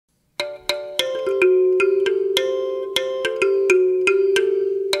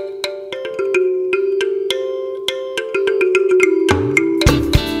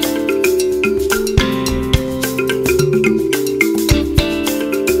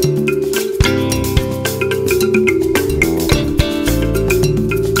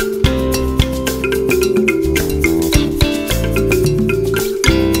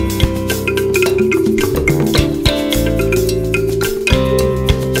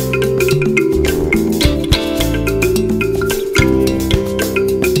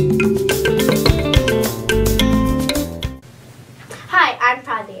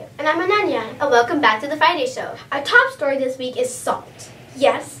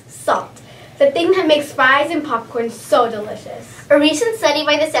Salt. The thing that makes fries and popcorn so delicious. A recent study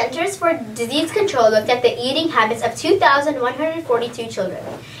by the Centers for Disease Control looked at the eating habits of 2,142 children.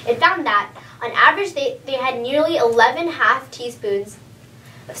 It found that, on average, they had nearly 11 half teaspoons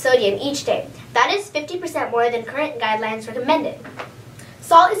of sodium each day. That is 50% more than current guidelines recommended.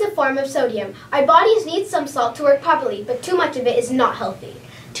 Salt is a form of sodium. Our bodies need some salt to work properly, but too much of it is not healthy.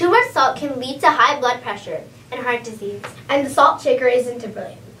 Too much salt can lead to high blood pressure and heart disease. And the salt shaker isn't to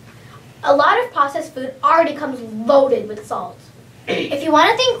blame. A lot of processed food already comes loaded with salt. If you want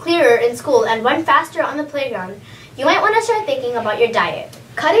to think clearer in school and run faster on the playground, you might want to start thinking about your diet.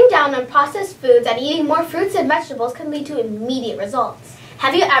 Cutting down on processed foods and eating more fruits and vegetables can lead to immediate results.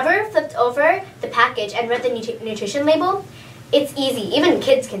 Have you ever flipped over the package and read the nutrition label? It's easy. Even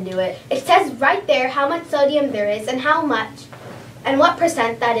kids can do it. It says right there how much sodium there is and how much and what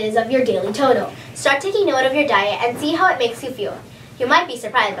percent that is of your daily total. Start taking note of your diet and see how it makes you feel. You might be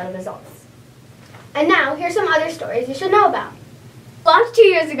surprised by the results. And now, here's some other stories you should know about. Launched 2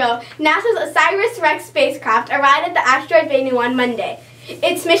 years ago, NASA's OSIRIS-REx spacecraft arrived at the asteroid Bennu on Monday.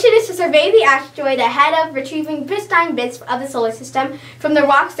 Its mission is to survey the asteroid ahead of retrieving pristine bits of the solar system from the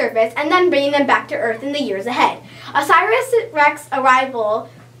rock surface and then bringing them back to Earth in the years ahead. OSIRIS-REx arrival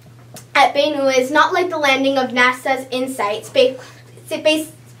at Bennu is not like the landing of NASA's InSight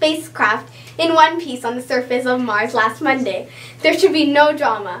spacecraft in one piece on the surface of Mars last Monday. There should be no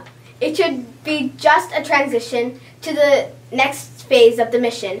drama. It should be just a transition to the next phase of the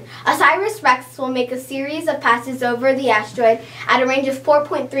mission. OSIRIS-REx will make a series of passes over the asteroid at a range of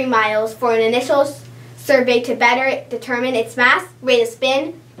 4.3 miles for an initial survey to better determine its mass, rate of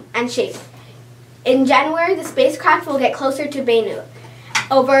spin, and shape. In January, the spacecraft will get closer to Bennu,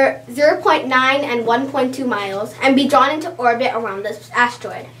 over 0.9 and 1.2 miles, and be drawn into orbit around the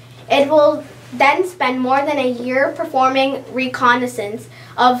asteroid. It will then spend more than a year performing reconnaissance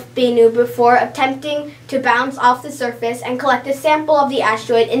of Bennu before attempting to bounce off the surface and collect a sample of the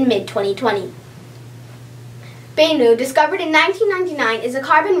asteroid in mid-2020. Bennu, discovered in 1999, is a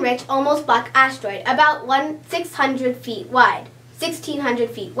carbon-rich, almost black asteroid about 1,600 feet wide,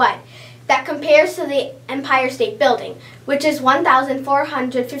 that compares to the Empire State Building, which is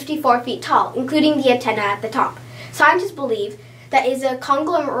 1,454 feet tall, including the antenna at the top. Scientists believe that is a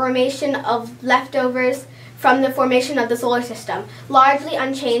conglomeration of leftovers from the formation of the solar system, largely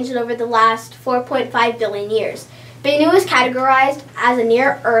unchanged over the last 4.5 billion years. Bennu is categorized as a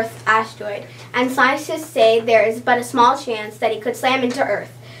near-Earth asteroid, and scientists say there is but a small chance that it could slam into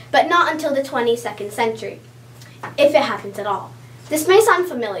Earth, but not until the 22nd century, if it happens at all. This may sound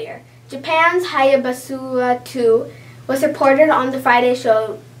familiar. Japan's Hayabusa 2 was reported on the Friday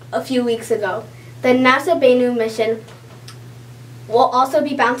show a few weeks ago. The NASA Bennu mission will also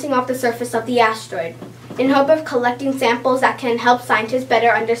be bouncing off the surface of the asteroid in hope of collecting samples that can help scientists better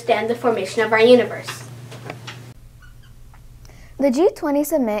understand the formation of our universe. The G20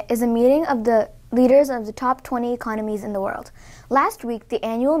 summit is a meeting of the leaders of the top 20 economies in the world. Last week, the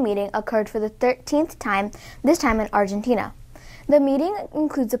annual meeting occurred for the 13th time, this time in Argentina. The meeting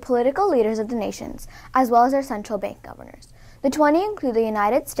includes the political leaders of the nations, as well as their central bank governors. The 20 include the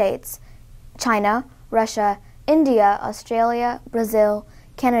United States, China, Russia, India, Australia, Brazil,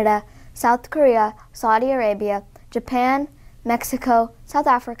 Canada, South Korea, Saudi Arabia, Japan, Mexico, South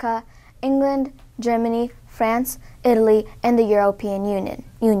Africa, England, Germany, France, Italy, and the European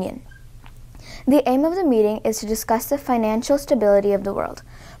Union. The aim of the meeting is to discuss the financial stability of the world.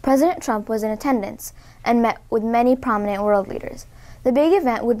 President Trump was in attendance and met with many prominent world leaders. The big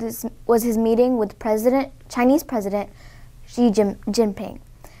event was his meeting with Chinese President Xi Jinping.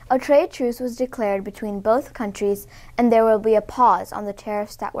 A trade truce was declared between both countries, and there will be a pause on the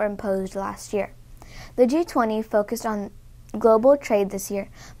tariffs that were imposed last year. The G20 focused on global trade this year,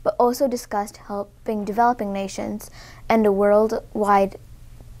 but also discussed helping developing nations and a worldwide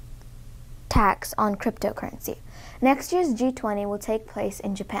tax on cryptocurrency. Next year's G20 will take place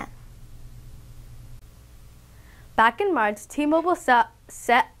in Japan. Back in March, T-Mobile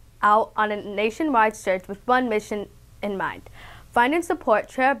set out on a nationwide search with one mission in mind: find and support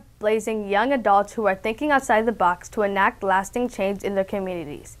trailblazing young adults who are thinking outside the box to enact lasting change in their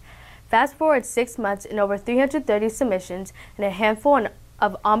communities. Fast forward 6 months and over 330 submissions, and a handful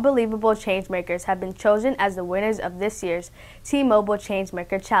of unbelievable changemakers have been chosen as the winners of this year's T-Mobile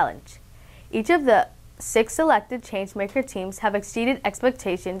Changemaker Challenge. Each of the 6 selected changemaker teams have exceeded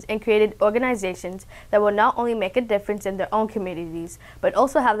expectations and created organizations that will not only make a difference in their own communities, but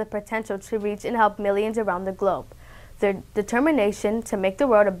also have the potential to reach and help millions around the globe. Their determination to make the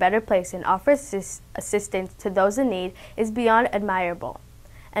world a better place and offer assistance to those in need is beyond admirable,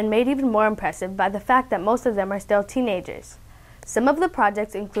 and made even more impressive by the fact that most of them are still teenagers. Some of the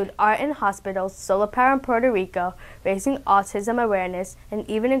projects include art in hospitals, solar power in Puerto Rico, raising autism awareness, and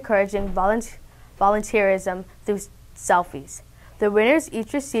even encouraging volunteerism through selfies. The winners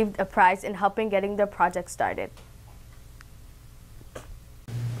each received a prize in helping getting their project started.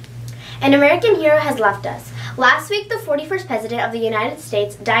 An American hero has left us. Last week, the 41st President of the United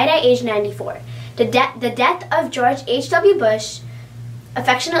States died at age 94. The death of George H.W. Bush,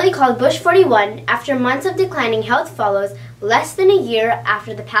 affectionately called Bush 41, after months of declining health, follows less than a year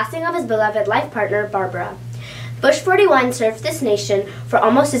after the passing of his beloved life partner, Barbara. Bush 41 served this nation for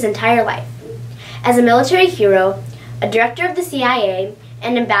almost his entire life. As a military hero, a director of the CIA,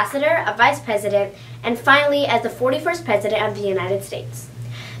 an ambassador, a vice president, and finally as the 41st President of the United States.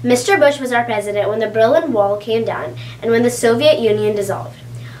 Mr. Bush was our president when the Berlin Wall came down and when the Soviet Union dissolved.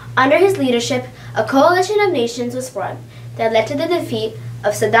 Under his leadership, a coalition of nations was formed that led to the defeat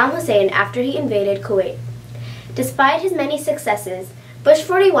of Saddam Hussein after he invaded Kuwait. Despite his many successes, Bush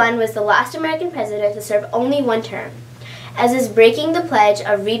 41 was the last American president to serve only one term. As his breaking the pledge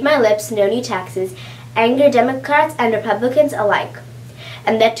of "Read my lips, no new taxes" angered Democrats and Republicans alike,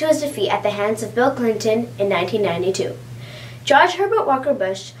 and led to his defeat at the hands of Bill Clinton in 1992. George Herbert Walker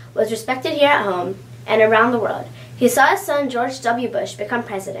Bush was respected here at home and around the world. He saw his son George W. Bush become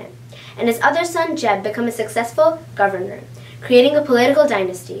president, and his other son Jeb become a successful governor, creating a political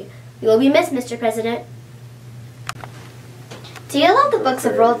dynasty. You will be missed, Mr. President. Do you love the books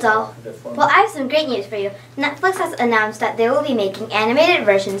of Roald Dahl? Well, I have some great news for you. Netflix has announced that they will be making animated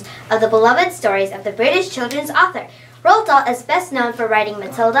versions of the beloved stories of the British children's author. Roald Dahl is best known for writing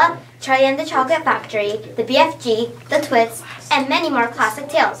Matilda, Charlie and the Chocolate Factory, the BFG, the Twits, and many more classic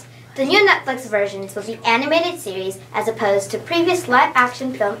tales. The new Netflix versions will be animated series as opposed to previous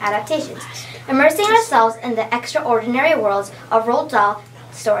live-action film adaptations. Immersing ourselves in the extraordinary worlds of Roald Dahl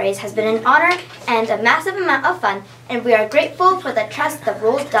stories has been an honor and a massive amount of fun, and we are grateful for the trust the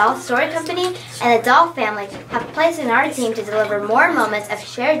Roald Dahl Story Company and the Dahl family have placed in our team to deliver more moments of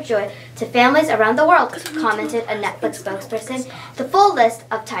shared joy to families around the world, commented a Netflix spokesperson. The full list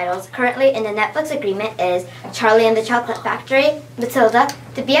of titles currently in the Netflix agreement is Charlie and the Chocolate Factory, Matilda,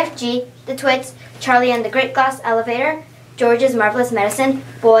 the BFG, the Twits, Charlie and the Great Glass Elevator, George's Marvelous Medicine,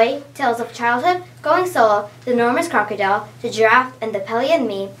 Boy, Tales of Childhood, Going Solo, The Enormous Crocodile, The Giraffe and the Pelly and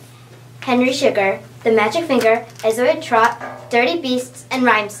Me, Henry Sugar, The Magic Finger, Azoid Trot, Dirty Beasts, and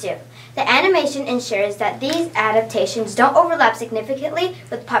Rhymes Too. The animation ensures that these adaptations don't overlap significantly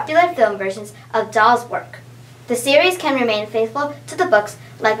with popular film versions of Dahl's work. The series can remain faithful to the books,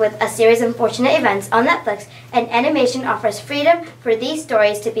 like with A Series of Unfortunate Events on Netflix, and animation offers freedom for these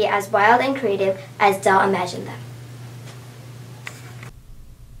stories to be as wild and creative as Dahl imagined them.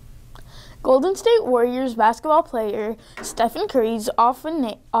 Golden State Warriors basketball player Stephen Curry is often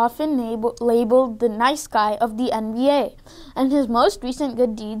labeled the nice guy of the NBA, and his most recent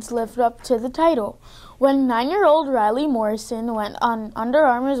good deeds lived up to the title. When 9-year-old Riley Morrison went on Under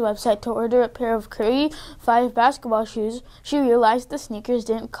Armour's website to order a pair of Curry 5 basketball shoes, she realized the sneakers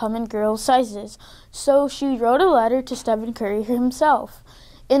didn't come in girls' sizes, so she wrote a letter to Stephen Curry himself.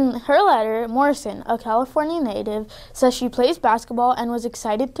 In her letter, Morrison, a California native, says she plays basketball and was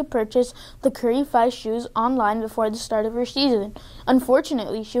excited to purchase the Curry 5 shoes online before the start of her season.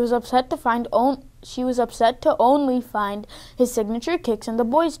 Unfortunately, she was upset to only find his signature kicks in the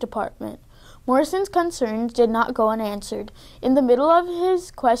boys' department. Morrison's concerns did not go unanswered. In the middle of his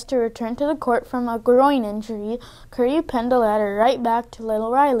quest to return to the court from a groin injury, Curry penned a letter right back to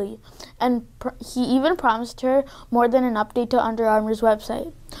little Riley, and he even promised her more than an update to Under Armour's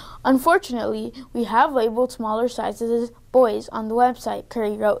website. Unfortunately, we have labeled smaller sizes as boys on the website,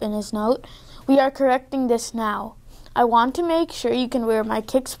 Curry wrote in his note. We are correcting this now. I want to make sure you can wear my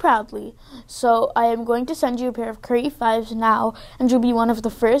kicks proudly, so I am going to send you a pair of Curry 5s now, and you'll be one of the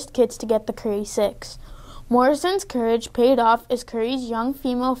first kids to get the Curry 6. Morrison's courage paid off as Curry's young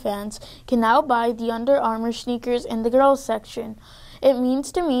female fans can now buy the Under Armour sneakers in the girls section. It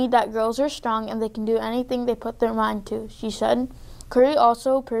means to me that girls are strong and they can do anything they put their mind to, she said. Curry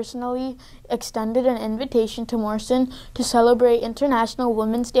also personally extended an invitation to Morrison to celebrate International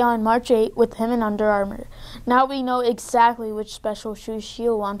Women's Day on March 8 with him and Under Armour. Now we know exactly which special shoes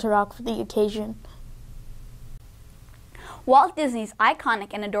she'll want to rock for the occasion. Walt Disney's iconic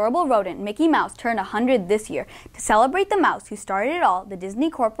and adorable rodent, Mickey Mouse, turned 100 this year. To celebrate the mouse who started it all, the Disney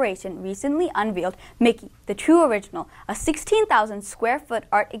Corporation recently unveiled Mickey, the True Original, a 16,000 square foot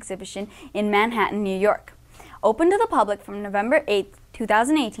art exhibition in Manhattan, New York. Open to the public from November 8,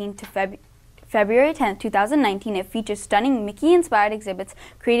 2018 to February 10, 2019, it features stunning Mickey-inspired exhibits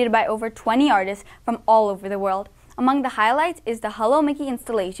created by over 20 artists from all over the world. Among the highlights is the Hello Mickey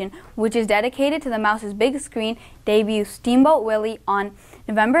installation, which is dedicated to the mouse's big screen debut Steamboat Willie on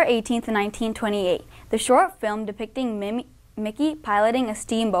November 18, 1928. The short film depicting Mickey piloting a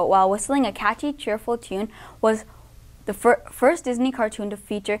steamboat while whistling a catchy, cheerful tune was the first Disney cartoon to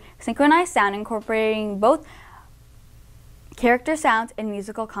feature synchronized sound incorporating both character sounds and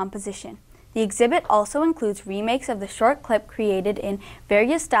musical composition. The exhibit also includes remakes of the short clip created in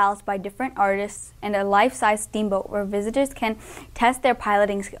various styles by different artists and a life-size steamboat where visitors can test their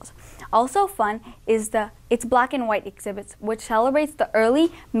piloting skills. Also fun is the It's Black and White exhibits, which celebrates the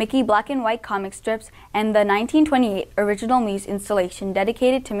early Mickey black and white comic strips and the 1928 Original Muse installation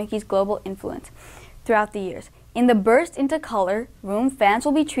dedicated to Mickey's global influence throughout the years. In the Burst into Color room, fans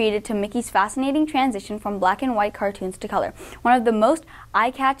will be treated to Mickey's fascinating transition from black and white cartoons to color. One of the most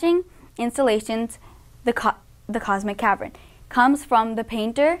eye-catching installations, the Cosmic Cavern, comes from the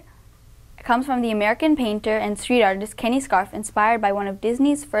American painter and street artist Kenny Scarf, inspired by one of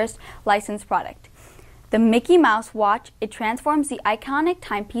Disney's first licensed product. The Mickey Mouse Watch, it transforms the iconic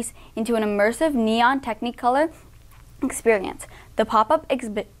timepiece into an immersive neon Technicolor experience. The pop-up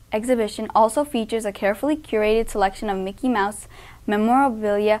exhibition also features a carefully curated selection of Mickey Mouse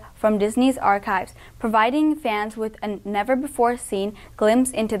memorabilia from Disney's archives, providing fans with a never-before-seen glimpse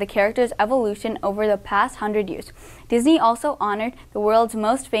into the character's evolution over the past 100 years. Disney also honored the world's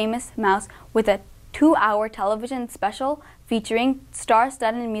most famous mouse with a 2-hour television special featuring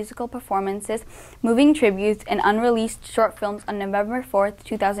star-studded musical performances, moving tributes, and unreleased short films on November 4th,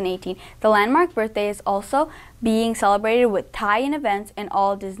 2018. The landmark birthday is also being celebrated with tie-in events in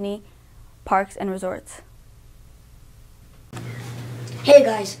all Disney parks and resorts. Hey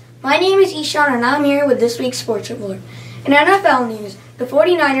guys, my name is Ishan and I'm here with this week's sports report. In NFL news, the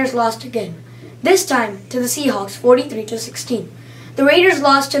 49ers lost again, this time to the Seahawks 43-16. The Raiders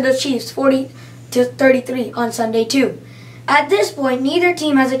lost to the Chiefs 40-33 on Sunday too. At this point, neither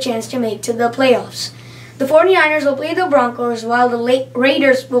team has a chance to make to the playoffs. The 49ers will play the Broncos while the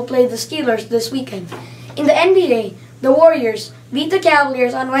Raiders will play the Steelers this weekend. In the NBA, the Warriors beat the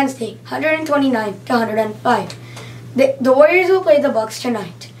Cavaliers on Wednesday 129-105. The Warriors will play the Bucks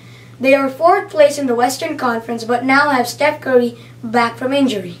tonight. They are 4th place in the Western Conference but now have Steph Curry back from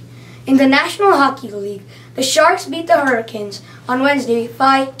injury. In the National Hockey League, the Sharks beat the Hurricanes on Wednesday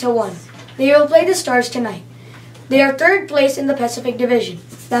 5-1. They will play the Stars tonight. They are 3rd place in the Pacific Division.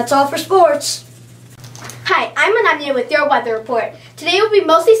 That's all for sports. Hi, I'm Ananya with your weather report. Today will be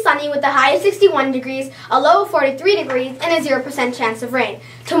mostly sunny with a high of 61 degrees, a low of 43 degrees, and a 0% chance of rain.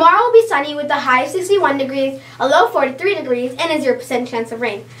 Tomorrow will be sunny with a high of 61 degrees, a low of 43 degrees, and a 0% chance of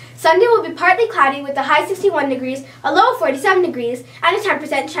rain. Sunday will be partly cloudy with a high of 61 degrees, a low of 47 degrees, and a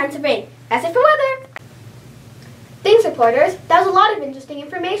 10% chance of rain. That's it for weather. Thanks, reporters. That was a lot of interesting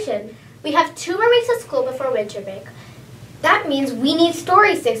information. We have 2 more weeks of school before winter break. That means we need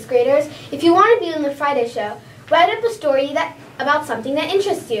stories, 6th graders. If you want to be on the Friday show, write up a story about something that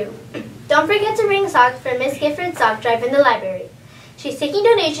interests you. Don't forget to bring socks for Miss Gifford's sock drive in the library. She's taking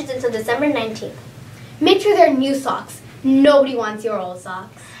donations until December 19th. Make sure they're new socks. Nobody wants your old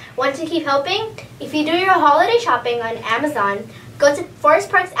socks. Want to keep helping? If you do your holiday shopping on Amazon, go to Forest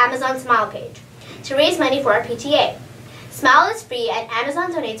Park's Amazon Smile page to raise money for our PTA. Smile is free and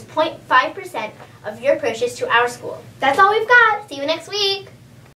Amazon donates 0.5% of your purchase to our school. That's all we've got. See you next week.